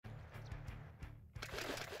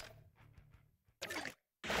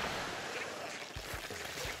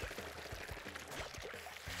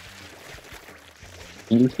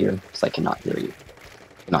Can you hear? Because I cannot hear you.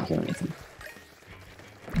 I cannot hear anything.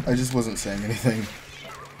 I just wasn't saying anything.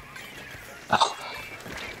 Oh.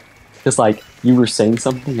 Because, like, you were saying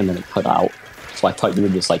something and then it cut out. So I thought you were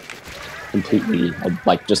just, like, completely,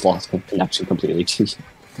 like, just lost connection completely to you.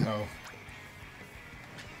 No.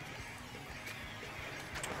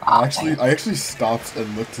 Oh, I actually stopped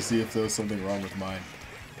and looked to see if there was something wrong with mine.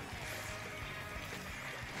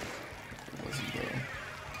 It wasn't though.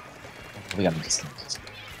 We gotta disconnect.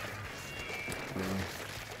 Really?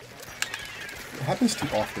 It happens too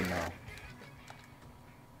often now.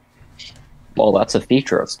 Well, that's a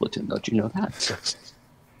feature of Splatoon, don't you know that?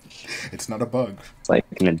 It's not a bug. It's like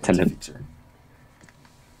It's a Nintendo feature.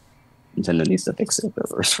 needs to fix it, but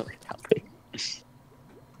we're really happy.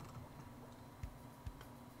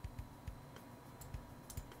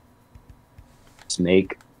 Just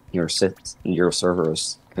make your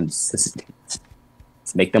servers consistent.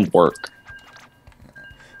 Just make them work.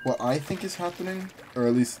 What I think is happening, or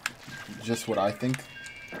at least just what I think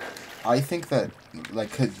that,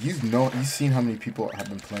 like, cause you've seen how many people have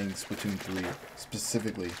been playing Splatoon 3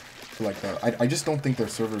 specifically for like that. I just don't think their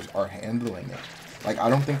servers are handling it. Like, I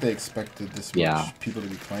don't think they expected this much people to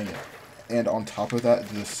be playing it. And on top of that,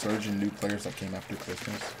 the surge in new players that came after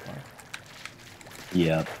Christmas. Like,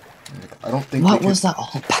 Yeah. I don't think. What was that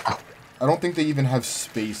all about? I don't think they even have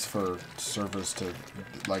space for servers to,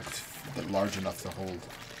 like, large enough to hold.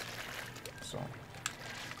 So,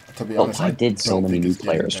 to be honest, I did so many new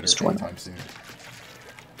players just join.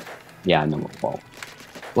 Yeah, I know. Well,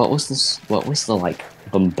 what was this? What was the, like,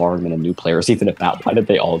 bombardment of new players even about? Why did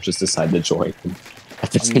they all just decide to join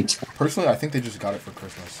at the same time? Personally, I think they just got it for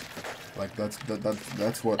Christmas. Like, that's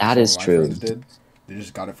what that is my true. friends did. They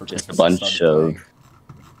just got it for just Christmas. a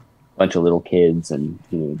bunch of little kids and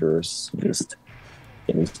teenagers just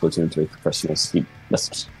getting Splatoon 3 for Christmas.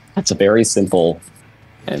 That's a very simple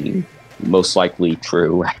and most likely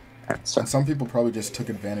true. And some people probably just took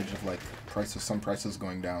advantage of, like, some prices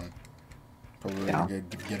going down. Probably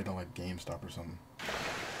get it on, like, GameStop or something.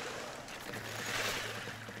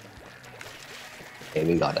 Okay,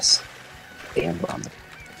 we got us. Damn run.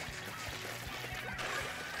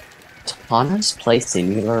 Tana's play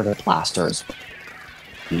similar to Blasters.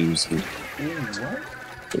 Using. What?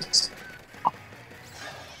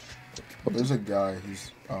 There's a guy.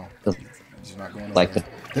 He's not going over like there.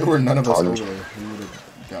 There were none of us over there. We would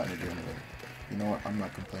have gotten it anyway. You know what? I'm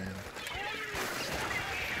not complaining.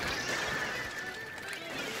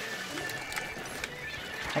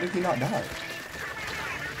 How did he not die?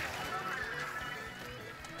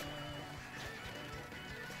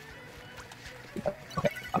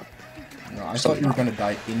 No, I thought you were gonna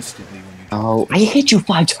die instantly when you. Oh, I hit you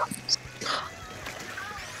 5 times.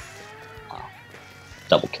 Wow.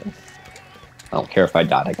 Double kill. I don't care if I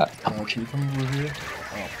died. I got double Can you come over here?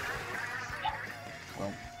 Oh.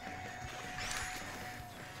 Well.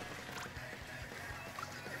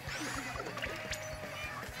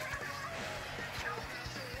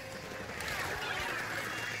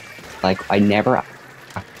 Like, I never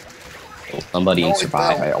kill somebody and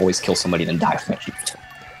survive. I always kill somebody and then die from it.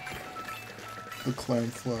 The Clam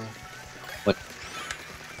flow. What?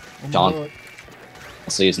 Oh John.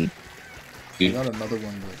 Also using. I got another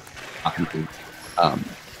one, but.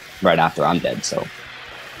 Right after I'm dead, so.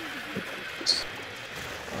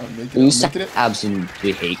 We used to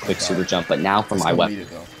absolutely hate quick super jump, but now for my weapon.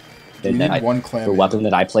 The weapon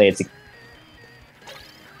that I play, it's.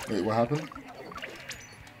 Wait, what happened?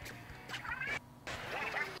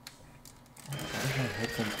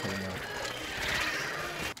 Headphones coming out.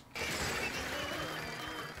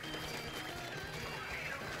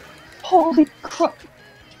 Holy crap!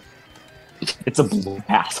 It's a blue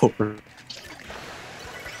path over.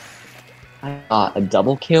 I got a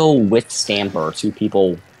double kill with Stamper. 2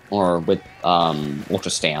 people, or with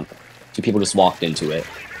Ultra Stamp. 2 people just walked into it.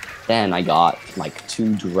 Then I got like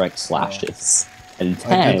 2 direct slashes, and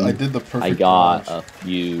then I did the perfect I got dodge. a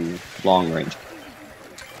few long range.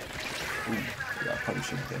 Ooh, yeah, I probably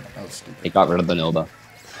should have done that. That was stupid. It got rid of the Nova.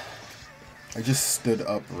 I just stood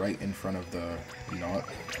up right in front of the knot.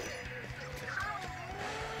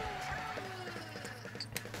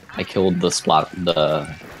 I killed the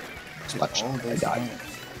I died.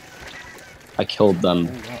 I killed them,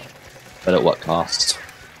 but at what cost?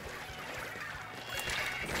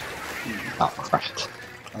 Oh crap!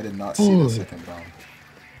 I did not see the second bomb.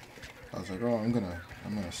 I was like, oh, I'm gonna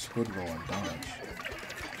squid roll and dodge,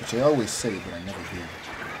 which I always say, but I never do.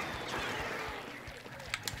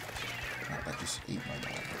 I just ate my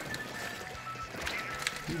bomb.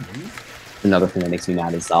 Can you move? Another thing that makes me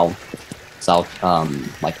mad is I'll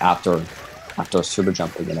like after super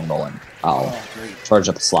jumping and rolling, I'll Oh, great. charge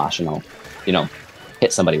up a slash and I'll, you know,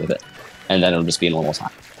 hit somebody with it. And then it'll just be a normal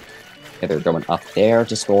attack. Okay, they're going up there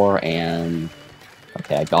to score, and...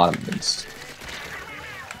 Okay, I got him.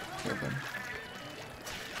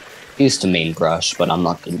 I used to main brush, but I'm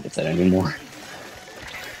not good with it anymore.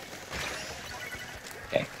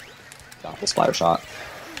 Okay, got the splatter shot.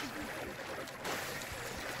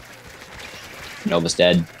 Nova's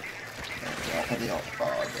dead.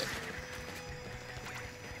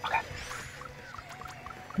 Okay.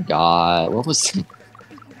 Got... What was...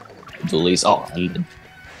 Dualies. Oh, and...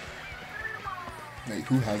 Wait,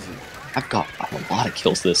 who has it? I've got a lot of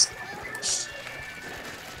kills this.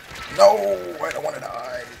 No, I don't want to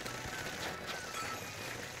die.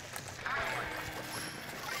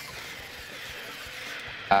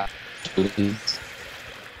 Dualies.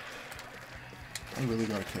 I really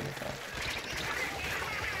gotta kill with that.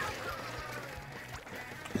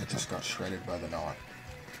 I just got shredded by the knot.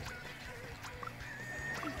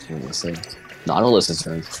 Seriously. Nautilus is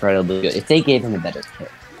incredibly good. If they gave him a better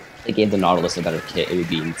kit, if they gave the Nautilus a better kit, it would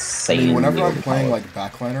be insane. I mean, whenever I'm playing like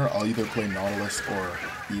backliner, I'll either play Nautilus or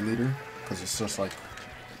E-Leader, because it's just like,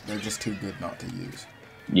 they're just too good not to use.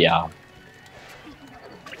 Yeah.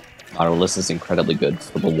 Nautilus is incredibly good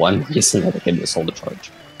for the one reason that it can just hold a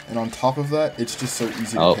charge. And on top of that, it's just so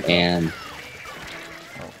easy to pick up.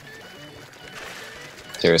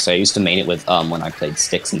 Seriously, I used to main it with when I played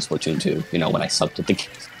Sticks in Splatoon 2, you know, when I sucked at the game.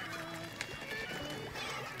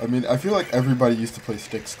 I mean, I feel like everybody used to play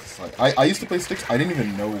Sticks, cause like, I used to play Sticks, I didn't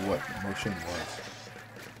even know what motion was.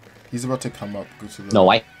 He's about to come up, go to the...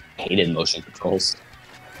 No, I hated motion controls.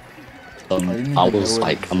 I was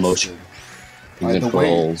like, a motion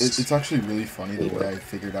controls... It's actually really funny the way I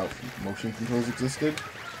figured out motion controls existed.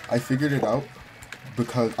 I figured it out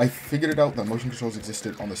because I figured it out that motion controls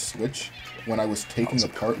existed on the Switch when I was taking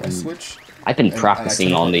apart my Switch. I've been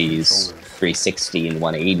practicing on these 360 and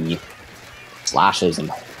 180 slashes, and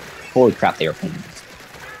holy crap, they are pains.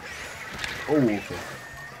 Oh, okay.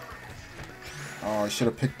 Oh, I should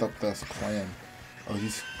have picked up this Clam. Oh,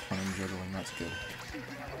 he's Clam juggling, that's good.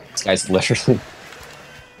 This guy's literally...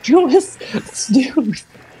 This dude,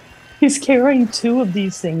 he's carrying two of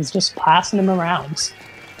these things, just passing them around.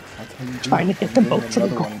 Trying to get them both to the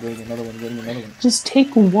goal. Another one. Just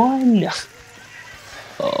take one.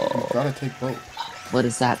 Oh. You gotta take both. What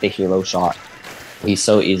is that? The hero shot. He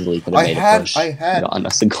so easily could have made a push. I had gotten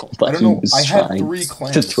us a goal, but I don't he know. was I had trying 3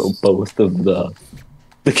 clams to throw both of the.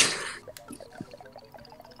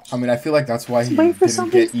 I mean, I feel like that's why he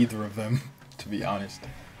didn't get either of them, to be honest.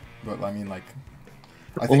 But I mean, like,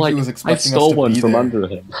 I think he was expecting us to be there. I stole one from under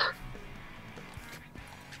him.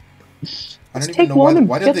 I don't even know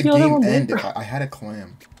why did the game end if I had a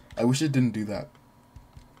Clam? I wish it didn't do that.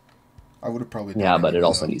 I would have probably done Yeah, but it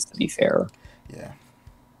also needs to be fair. Yeah.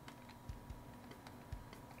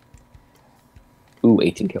 Ooh,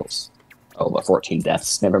 18 kills. Oh, but 14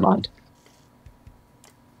 deaths. Never mind.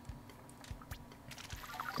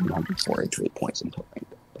 104 HP points in total.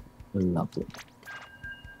 Lovely.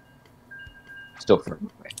 Still far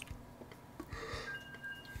away.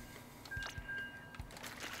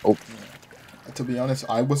 Oh. To be honest,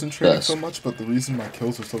 I wasn't trading so much, but the reason my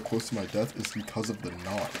kills are so close to my death is because of the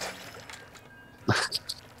knot.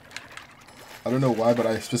 I don't know why, but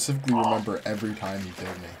I specifically remember every time he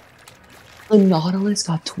killed me. The Nautilus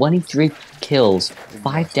got 23 kills,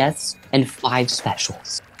 5 deaths, and 5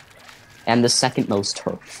 specials. And the second most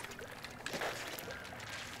turf.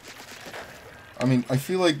 I mean, I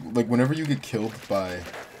feel like whenever you get killed by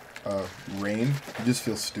rain, you just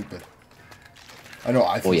feel stupid. I know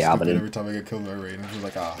I feel stupid every time I get killed by rain. I'm just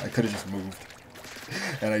like, I could have just moved.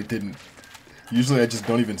 And I didn't. Usually I just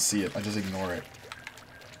don't even see it. I just ignore it.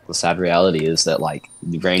 The sad reality is that, like,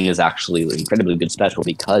 the rain is actually an incredibly good special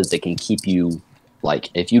because it can keep you, like,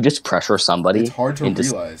 if you just pressure somebody it's hard to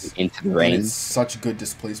realize into the rain. It's such good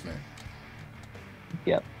displacement.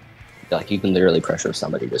 Yep. Like, you can literally pressure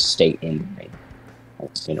somebody to stay in the rain.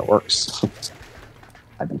 And it works.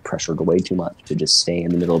 I've been pressured way too much to just stay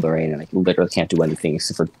in the middle of the rain, and I literally can't do anything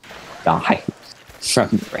except for die from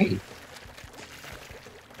the rain.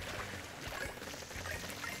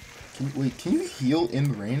 Can you heal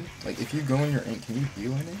in the rain? Like, if you go in your ink, can you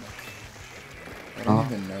heal in it? I don't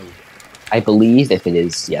even know. I believe if it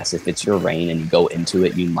is, yes, if it's your rain and you go into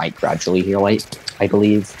it, you might gradually heal it, I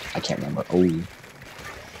believe. I can't remember.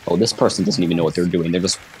 Oh, this person doesn't even know what they're doing. They're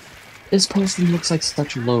just... This person looks like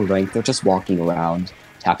such a low rank. They're just walking around,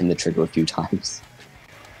 tapping the trigger a few times.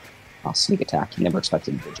 Oh, sneak attack. You never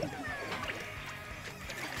expected to jump.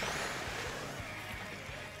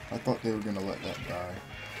 I thought they were gonna let that die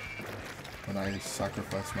when I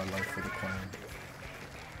sacrificed my life for the Clam.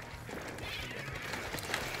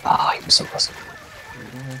 Ah, he was so close. You're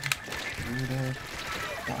dead. You're dead.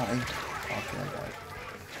 Die. Okay, I died.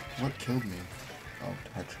 What killed me? Oh,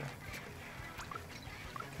 Tetra.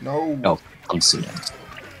 No! Oh, I'm seeing.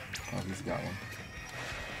 Oh, he's got one.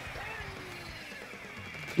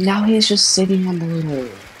 Now he's just sitting on the little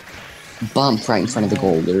bump right in front of the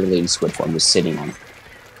goal, literally in squid form, just sitting on it.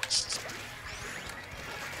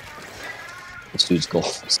 This dude's goal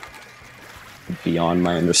is beyond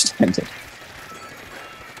my understanding.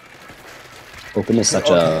 Open is such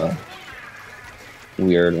a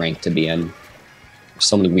weird rank to be in. There's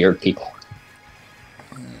so many weird people.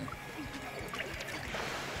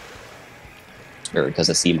 It's weird because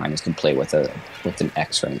a C- can play with an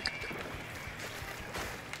X rank.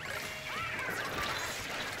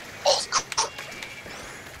 Holy crap.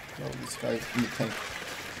 Oh, this guy's in the tank.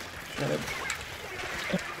 Shut up.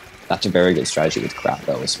 That's a very good strategy with crap,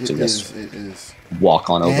 though, is to just it is. walk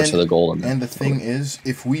on over to the goal. And the thing is,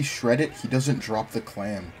 if we shred it, he doesn't drop the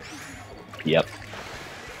clam. Yep.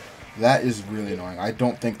 That is really annoying. I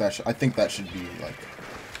don't think that I think that should be, like,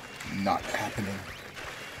 not happening.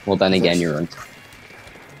 Well, then again, you're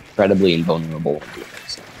incredibly invulnerable.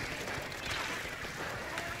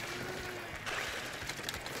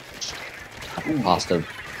 At the cost of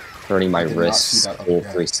hurting my wrists, full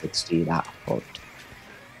 360, that hurt.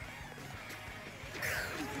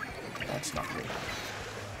 That's not good.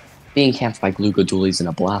 Being camped by Gluga Dualies and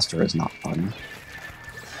a blaster is not fun.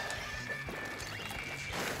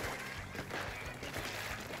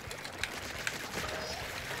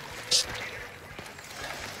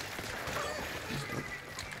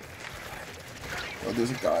 Oh,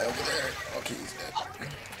 there's a guy over there. Okay, he's dead.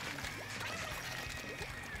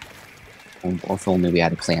 Or if only we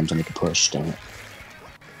had a clam to make a push, dang it.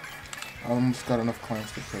 I almost got enough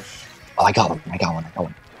clams to push. Oh, I got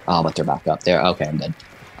one. Oh, but they're back up there. Okay, I'm dead.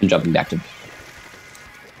 I'm jumping back to...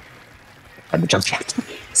 I'm jumping back to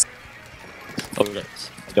base. Okay.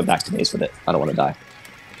 I'll jump back to base with it. I don't want to die.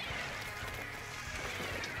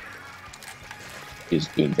 He's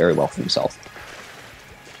doing very well for himself.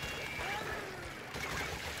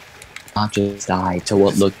 Not just die to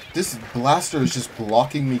what look... This blaster is just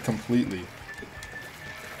blocking me completely.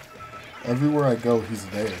 Everywhere I go, he's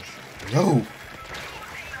there. Yo!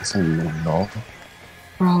 No.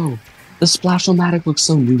 Bro, the Splash-O-Matic looks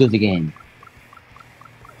so new to the game.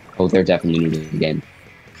 Oh, they're definitely new to the game.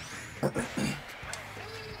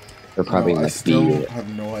 They're probably I like still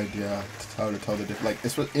have no idea how to tell the difference. Like,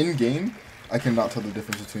 this was in game, I cannot tell the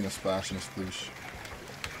difference between a splash and a sploosh.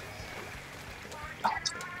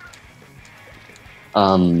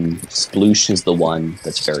 Sploosh is the one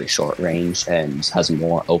that's very short range and has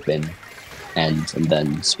more open end, and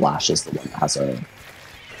then Splash is the one that has a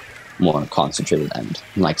more concentrated end.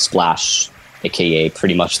 Like Splash, aka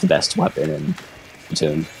pretty much the best weapon in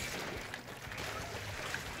Splatoon.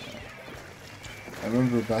 I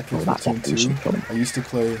remember back in Splatoon 2, I used to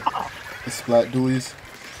play the Splat Dualies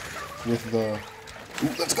with the...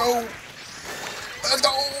 Ooh, let's go! Let's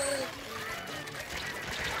go!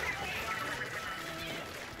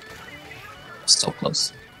 So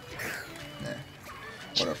close. Nah,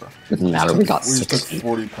 whatever. Doesn't matter, we got 60. We just took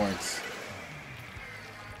 40 points.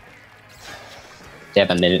 They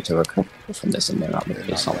have a minute to recover from this, and they're not looking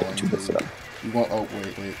too good for them. You won't... Oh,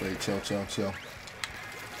 wait. Chill.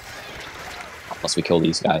 Unless we kill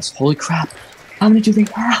these guys. Holy crap! How many do they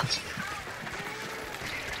have?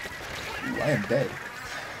 Ooh, I am dead.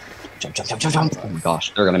 Jump. Oh my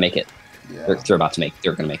gosh, they're gonna make it. Yeah. They're about to make.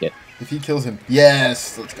 They're gonna make it. If he kills him...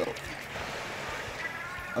 Yes! Let's go.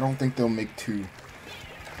 I don't think they'll make 2.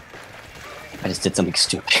 I just did something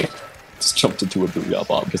stupid. Just jumped into a Booyah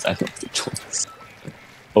Bomb because I don't have the choice.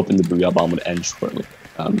 Hoping the Booyah Bomb would end shortly.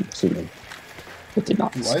 Soon. It did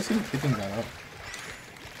not. Why is he picking that up?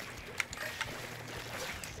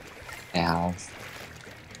 Ow.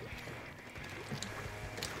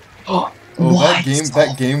 Oh,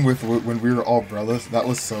 that game with when we were all brothers, that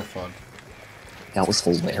was so fun. That was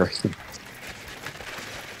hilarious.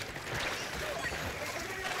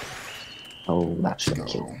 Oh, that should have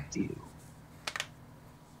killed you.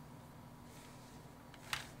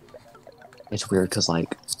 It's weird because,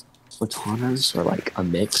 like, Splatooners are, like, a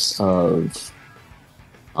mix of,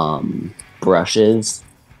 brushes,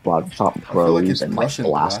 Bloodshot Pros, and, like,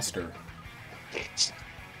 Blaster.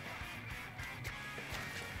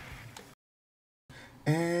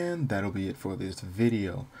 And that'll be it for this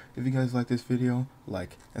video. If you guys like this video,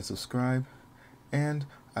 like and subscribe. And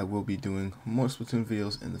I will be doing more Splatoon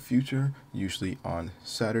videos in the future, usually on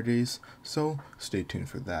Saturdays, so stay tuned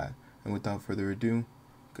for that. And without further ado,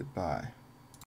 goodbye.